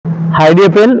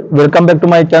Hidear, welcome back to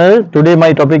my channel. Today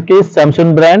my topic is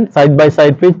Samsung brand side by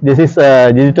side switch. This is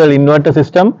a digital inverter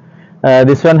system.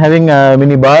 This one having a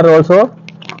mini bar also,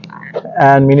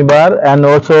 and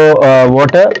also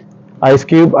water, ice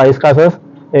cube, ice glasses,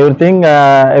 everything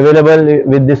available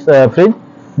with this fridge.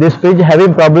 This fridge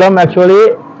having problem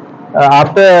actually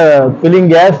after filling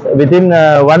gas within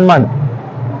 1 month.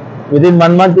 Within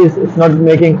 1 month is not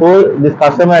making cool. This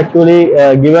customer actually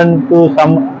given to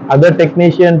some other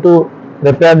technician to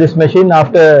repair this machine.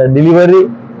 After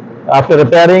delivery, after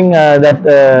repairing, that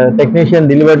technician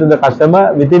delivered to the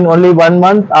customer within only 1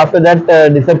 month. After that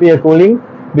disappear cooling.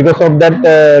 Because of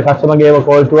that, customer gave a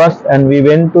call to us and we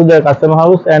went to the customer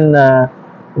house, and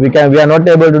we are not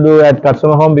able to do at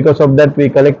customer home. Because of that, we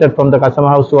collected from the customer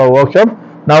house to our workshop.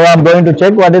 Now I'm going to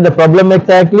check what is the problem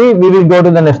exactly. We will go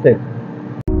to the next step.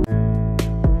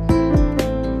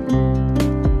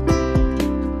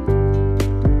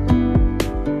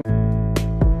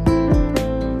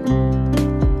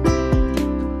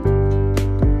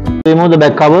 Remove the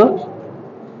back cover,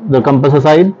 the compressor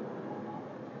side,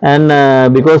 and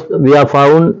because we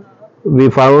found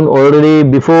already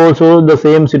before also the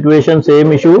same situation,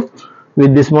 same issue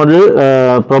with this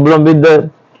model, problem with the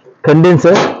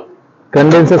condenser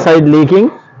side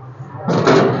leaking.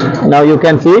 Now you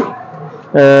can see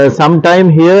sometime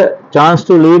here chance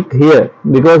to leak here,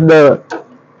 because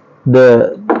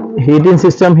the heating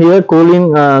system here,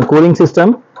 cooling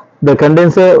system, the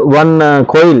condenser one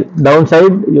coil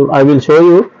downside, I will show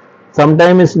you.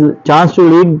 Sometimes is chance to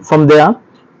leak from there.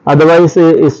 Otherwise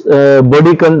is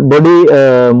body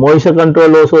moisture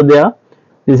control also there.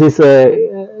 This is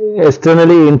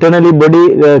internally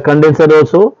body condenser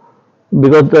also,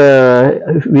 because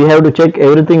we have to check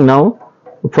everything now.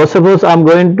 First of all, I'm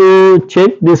going to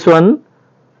check this one,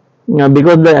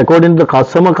 because according to the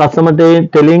customer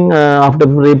telling after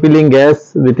refilling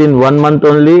gas within 1 month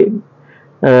only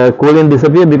cooling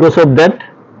disappear. Because of that,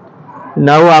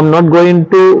 now I'm not going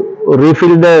to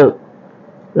refill the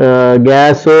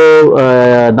gas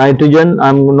or nitrogen.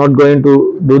 I'm not going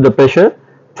to do the pressure.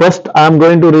 First I'm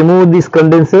going to remove this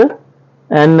condenser,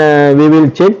 and we will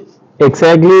check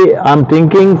exactly. I'm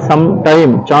thinking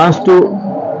sometime chance to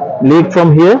leak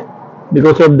from here.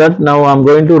 Because of that, now I'm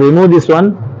going to remove this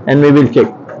one and we will check.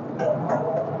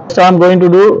 So I'm going to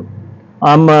do,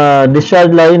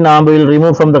 discharge line I will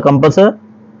remove from the compressor.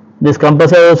 This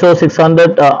compressor also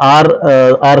 600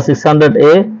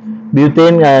 R600A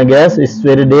butane gas is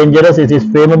very dangerous. It is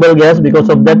flammable gas. Because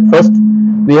of that, first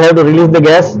we have to release the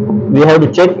gas. We have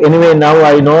to check. Anyway, now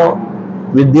I know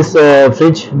with this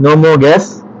fridge no more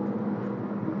gas.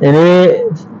 Anyway,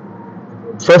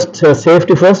 first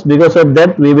safety first. Because of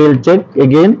that, we will check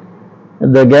again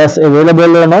the gas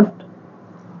available or not.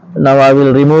 Now I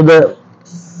will remove the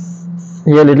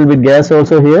here little bit gas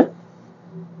also here.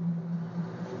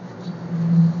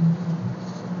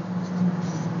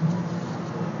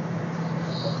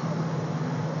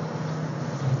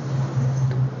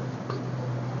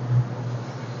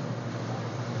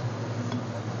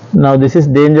 Now this is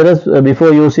dangerous.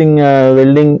 Before using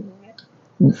welding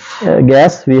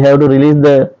gas, we have to release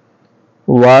the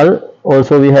valve.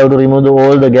 Also we have to remove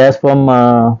all the gas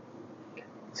from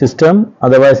system,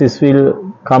 otherwise this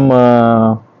will come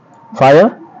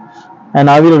fire.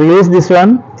 And I will release this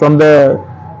one from the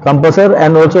compressor,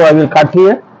 and also I will cut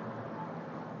here.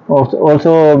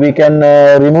 Also we can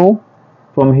remove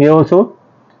from here also,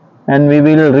 and we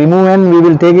will remove and we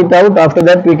will take it out. After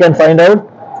that, we can find out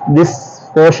this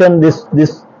portion, this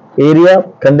area,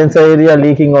 condenser area,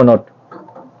 leaking or not.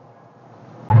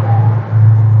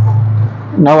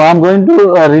 Now I am going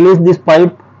to release this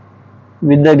pipe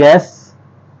with the gas.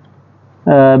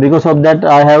 Because of that,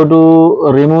 I have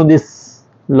to remove this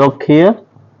lock here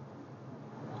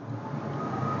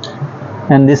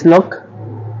and this lock.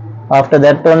 After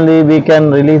that only we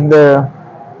can release the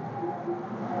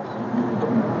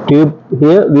tube.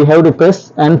 Here we have to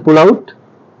press and pull out.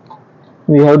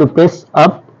 We have to press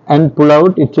up and pull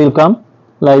out. It will come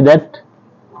like that.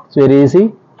 It's very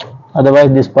easy.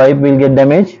 Otherwise this pipe will get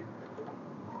damaged.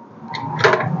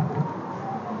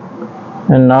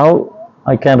 And now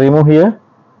I can remove here.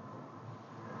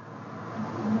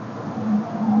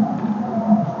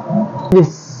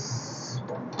 This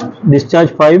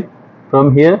discharge pipe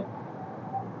from here.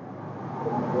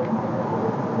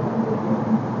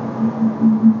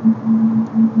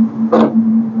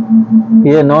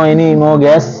 Here no any more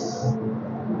gas.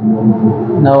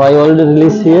 Now I already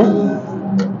released here.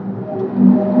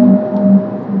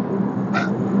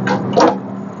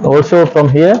 Also from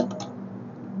here.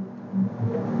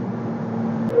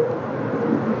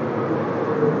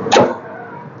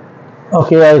 Okay.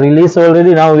 Okay, I release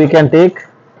already. Now we can take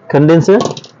condenser.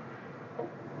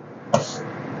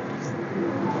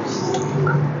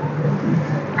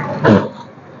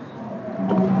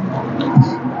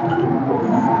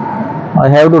 I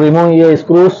have to remove here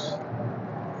screws.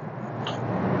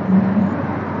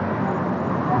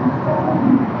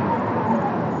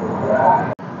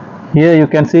 Here you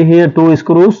can see here 2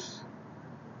 screws.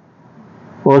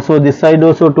 Also this side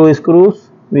also 2 screws.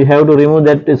 We have to remove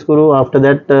that screw. After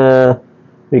that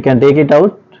we can take it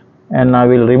out, and I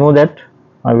will remove that.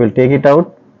 I will take it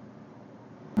out.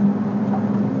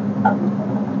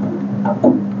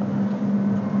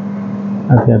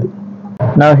 Okay.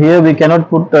 Now here we cannot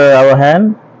put our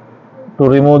hand to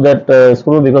remove that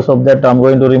screw. Because of that, I'm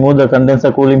going to remove the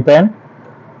condenser cooling pan,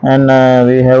 and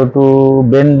we have to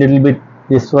bend little bit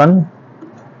this one,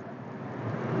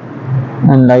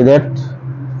 and like that.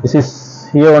 This is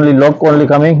here only lock only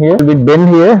coming here. We bend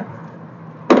here.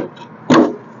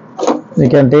 We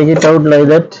can take it out like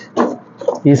that.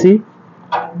 Easy.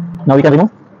 Now we can remove.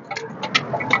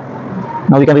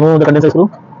 Now we can remove the condenser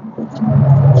screw.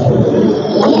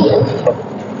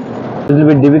 Little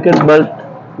bit difficult,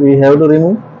 but we have to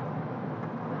remove.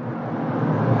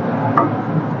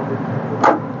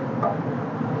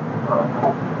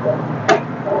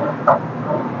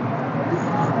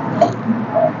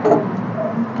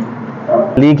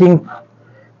 Leaking,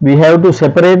 we have to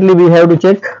separately, we have to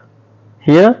check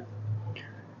here.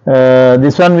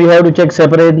 This one we have to check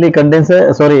separately,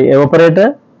 condenser, sorry,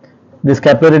 evaporator, this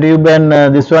capillary tube, and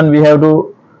this one we have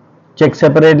to check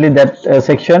separately, that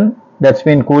section, that's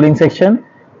been cooling section.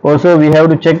 Also we have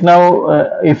to check now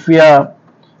if we are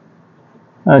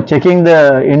checking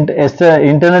the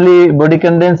internally body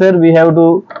condenser, we have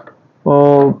to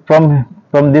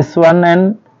from this one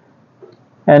and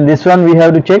this one we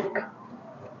have to check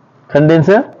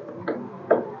condenser.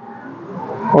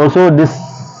 Also this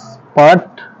part,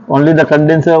 only the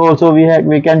condenser also we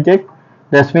can check.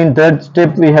 That's mean third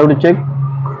step we have to check.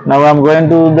 Now I'm going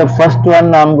to the first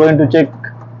one. I'm going to check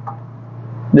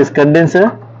this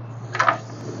condenser,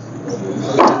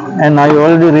 and I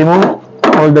already removed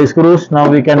all the screws. Now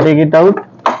we can take it out.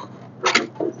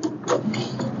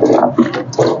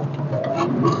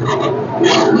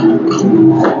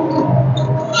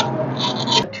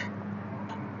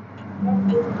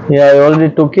 Yeah, I already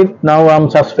took it. Now I'm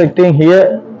suspecting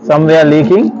here somewhere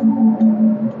leaking,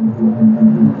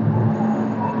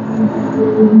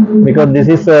 because this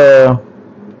is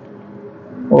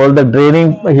all the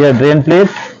draining here, drain plate.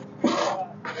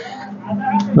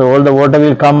 So all the water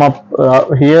will come up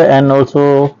here, and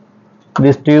also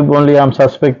this tube only I'm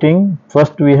suspecting.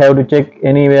 First we have to check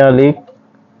anywhere leak.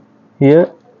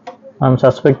 Here I'm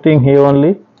suspecting here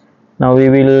only. Now we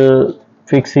will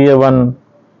fix here one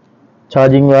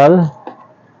charging valve,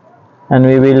 and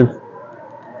we will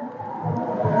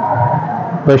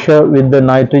pressure with the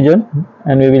nitrogen,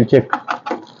 and we will check.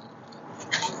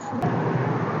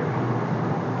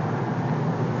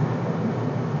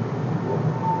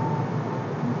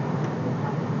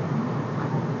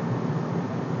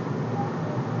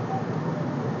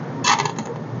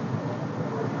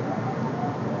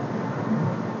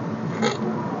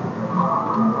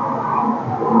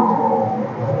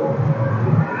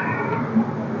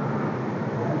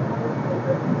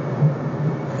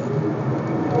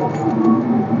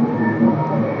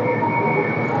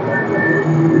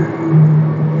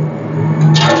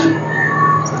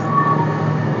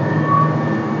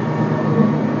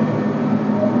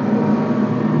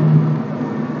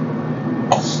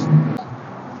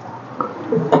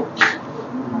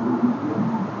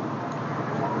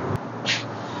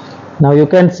 Now you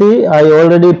can see I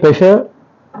already pressure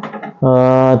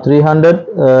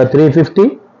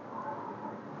 350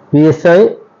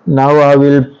 psi. Now I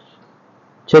will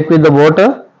check with the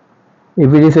water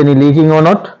if it is any leaking or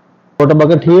not. Water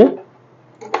bucket here.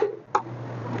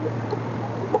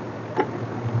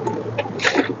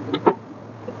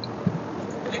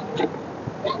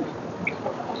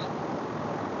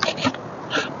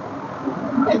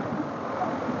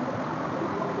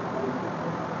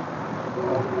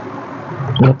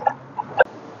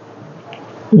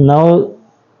 Now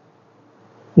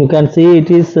you can see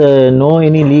it is no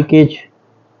any leakage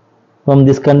from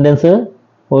this condenser.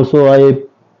 Also I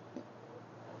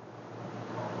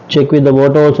check with the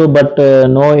water also, but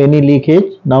no any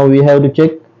leakage. Now we have to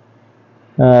check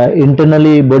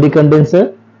internally body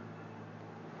condenser,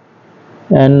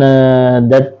 and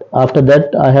that after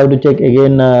that I have to check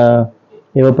again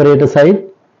evaporator side.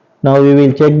 Now we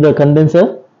will check the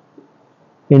condenser,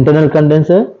 internal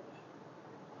condenser.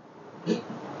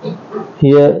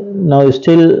 Here now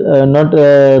still not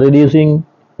reducing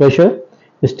pressure.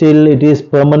 still it is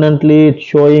permanently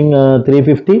showing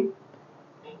 350,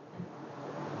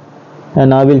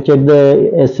 and I will check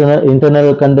the external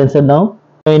internal condenser now.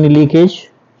 Any leakage,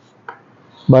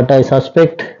 but I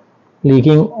suspect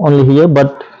leaking only here,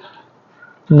 but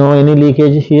no any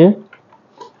leakage here.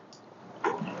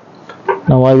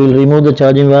 Now I will remove the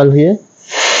charging valve here.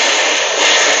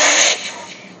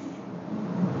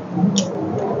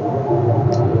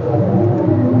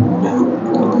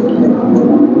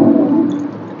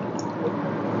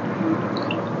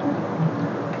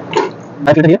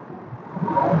 I filter here.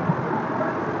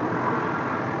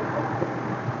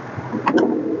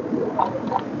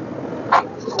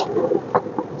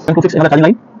 And to fix another charging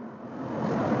line.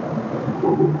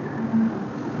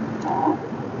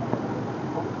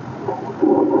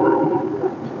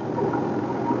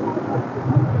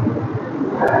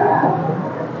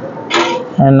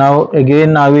 And now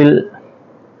again I will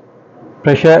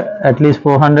pressure at least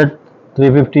 400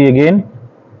 350 again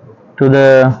to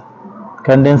the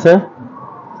condenser.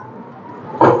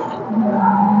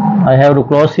 I have to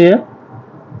close here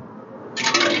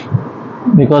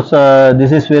because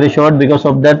this is very short. Because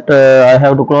of that I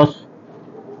have to close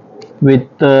with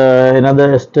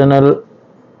another external.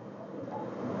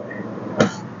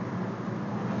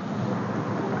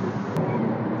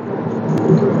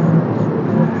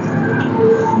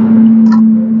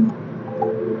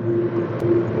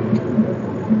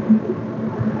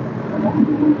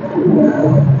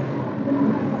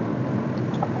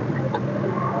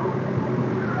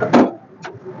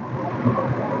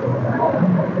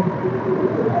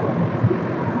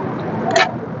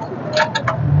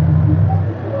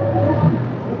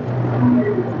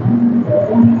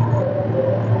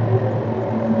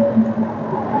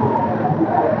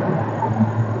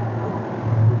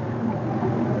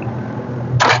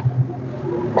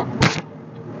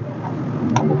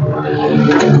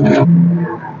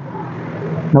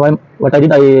 Now what I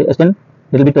did, I extend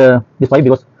a little bit this pipe,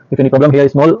 because if any problem here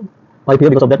is small pipe here,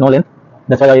 because of that no length,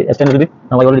 that's why I extend a little bit.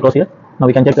 Now I already close here. Now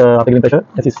we can check after giving pressure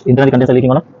if it's internally condenser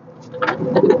leaking or not.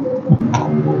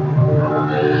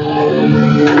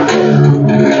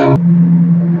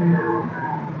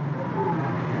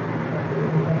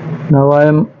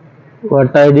 Now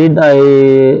what I did, I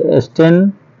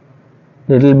extend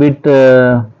little bit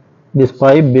this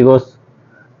pipe, because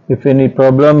if any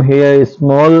problem here is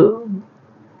small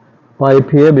pipe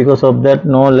here, because of that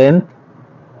no length,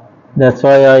 that's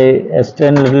why I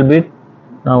extend a little bit.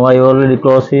 Now I already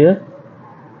close here.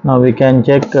 Now we can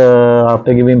check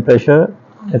after giving pressure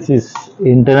if it's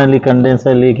internally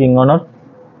condenser leaking or not.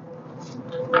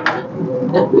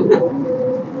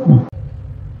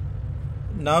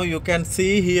 Now you can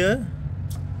see here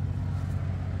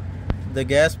the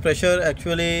gas pressure,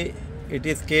 actually it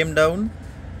is came down.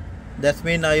 That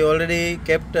means I already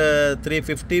kept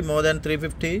 350, more than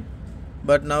 350,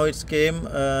 but now it's came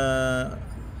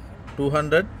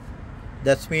 200.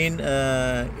 That means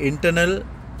internal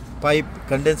pipe,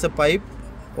 condenser pipe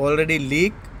already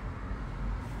leak.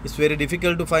 It's very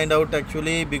difficult to find out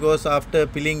actually, because after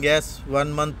filling gas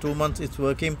 1 month, 2 months it's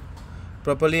working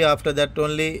properly. After that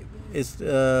only is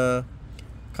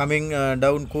coming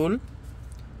down cool.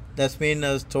 That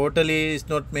means totally it's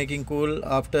not making cool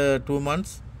after 2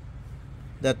 months.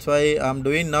 That's why I'm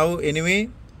doing now. Anyway,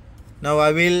 now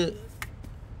I will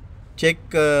check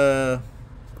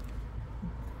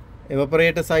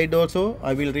evaporator side also.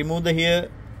 I will remove the here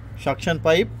suction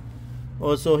pipe,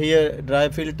 also here dry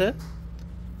filter,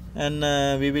 and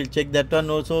we will check that one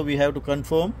also. We have to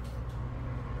confirm,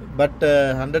 but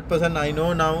 100% I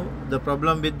know now the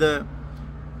problem with the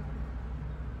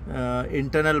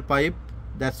internal pipe.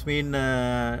 That's mean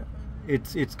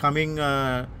it's coming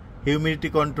humidity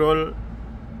control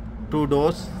to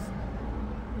door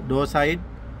side,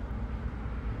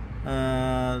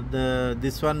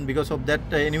 this one. Because of that,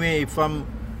 anyway, if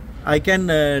I can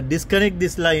disconnect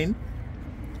this line.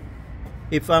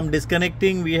 If I'm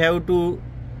disconnecting, we have to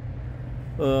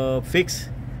fix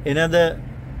another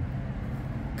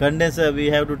condenser. We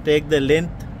have to take the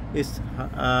length is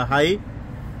high,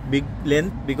 big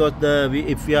length, because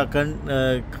if we are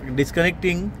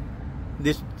disconnecting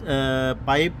this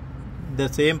pipe, the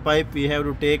same pipe we have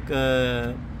to take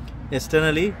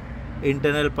externally,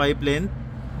 internal pipe length.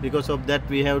 Because of that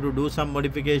we have to do some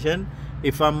modification.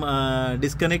 If I'm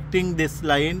disconnecting this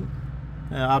line,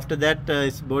 after that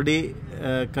is body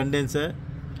condenser.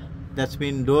 That's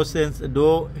mean door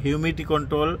humidity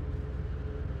control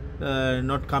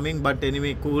not coming, but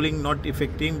anyway cooling not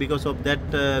affecting. Because of that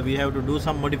we have to do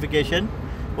some modification.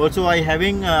 Also I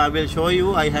having I will show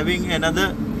you, I having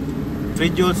another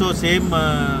fridge also, same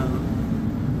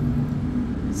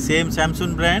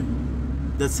Samsung brand.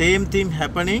 the same thing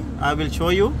happening. I will show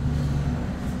you.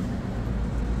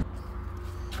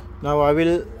 Now I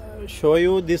will show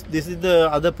you this. This is the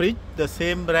other fridge, the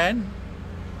same brand,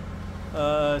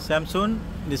 Samsung.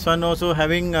 This one also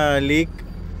having a leak,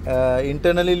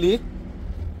 internally leak,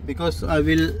 because I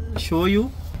will show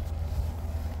you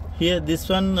here. This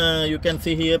one you can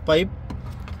see here pipe.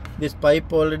 This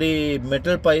pipe already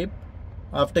metal pipe.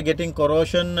 After getting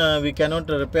corrosion, we cannot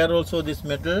repair also this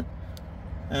metal,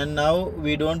 and now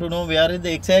we don't know where is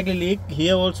the exactly leak.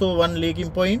 Here also one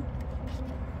leaking point.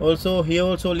 Also here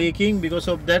also leaking. Because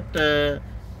of that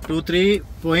 2-3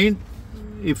 point,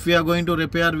 if we are going to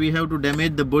repair, we have to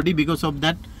damage the body. Because of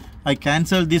that I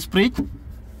cancel this fridge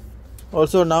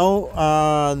also now,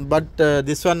 but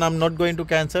this one I'm not going to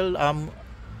cancel.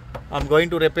 I'm going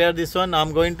to repair this one.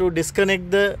 I'm going to disconnect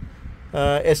the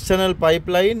external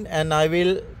pipeline, and I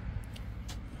will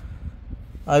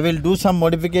do some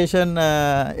modification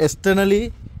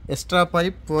externally, extra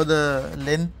pipe for the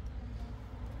length.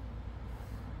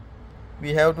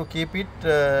 We have to keep it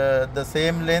the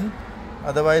same length,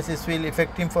 otherwise it will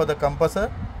affecting for the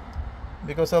compressor.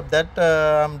 Because of that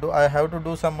I have to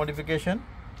do some modification.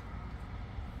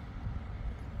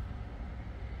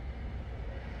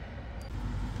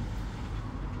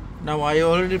 Now I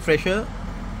already pressure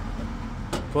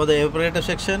for the evaporator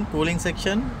section, cooling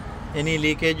section, any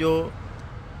leakage or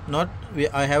not,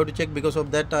 I have to check. Because of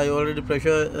that I already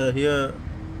pressure here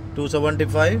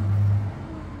 275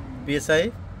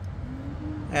 psi.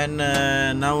 And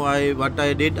now what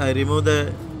I did, I remove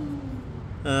the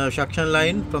suction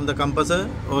line from the compressor.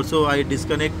 Also I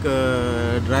disconnect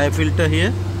dry filter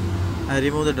here. I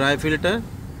remove the dry filter,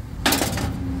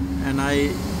 and I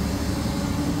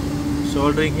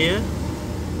soldering here.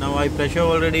 Now I pressure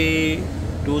already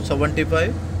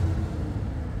 275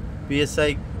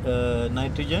 psi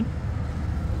nitrogen.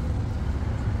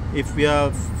 If we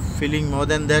are filling more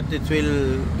than that, it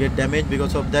will get damaged.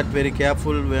 Because of that, very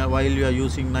careful while you are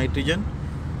using nitrogen.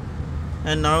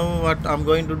 And now what I'm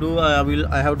going to do,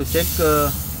 I have to check.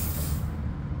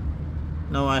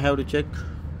 Now I have to check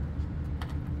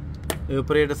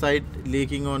evaporator side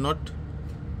leaking or not.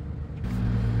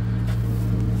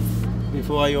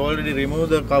 Before I already remove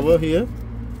the cover here.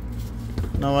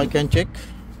 Now I can check.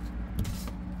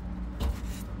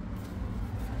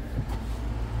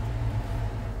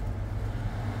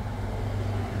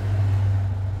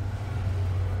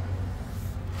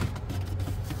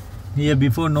 Here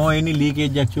before, no any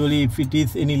leakage. Actually, if it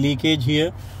is any leakage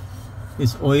here,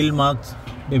 is oil marks,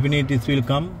 definitely it will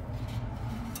come.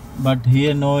 But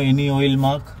here no any oil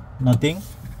mark, nothing.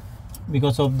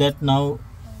 Because of that now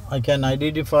I can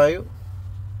identify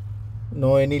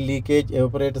no any leakage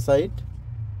evaporator side,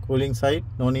 cooling side.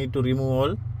 No need to remove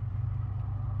all.